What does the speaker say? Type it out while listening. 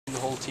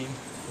team.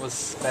 It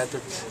was bad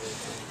that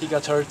he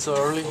got hurt so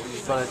early,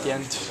 but at the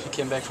end he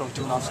came back from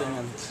 2-0,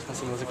 and I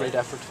think it was a great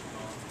effort.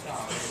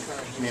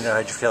 How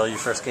did you feel your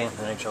first game,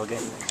 an NHL game?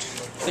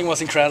 I think it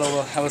was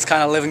incredible. I was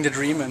kind of living the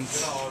dream, and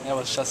it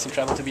was just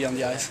incredible to be on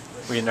the ice.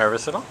 Were you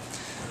nervous at all?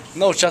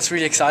 No, just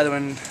really excited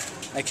when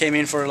I came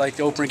in for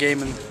the opener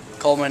game and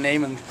called my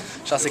name, and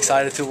just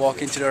excited to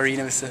walk into the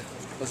arena. It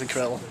was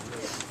incredible.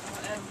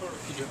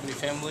 Did you have any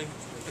family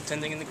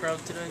attending in the crowd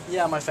today?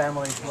 Yeah, my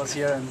family was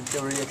here and they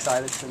were really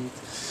excited, and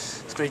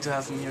it's great to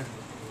have them here.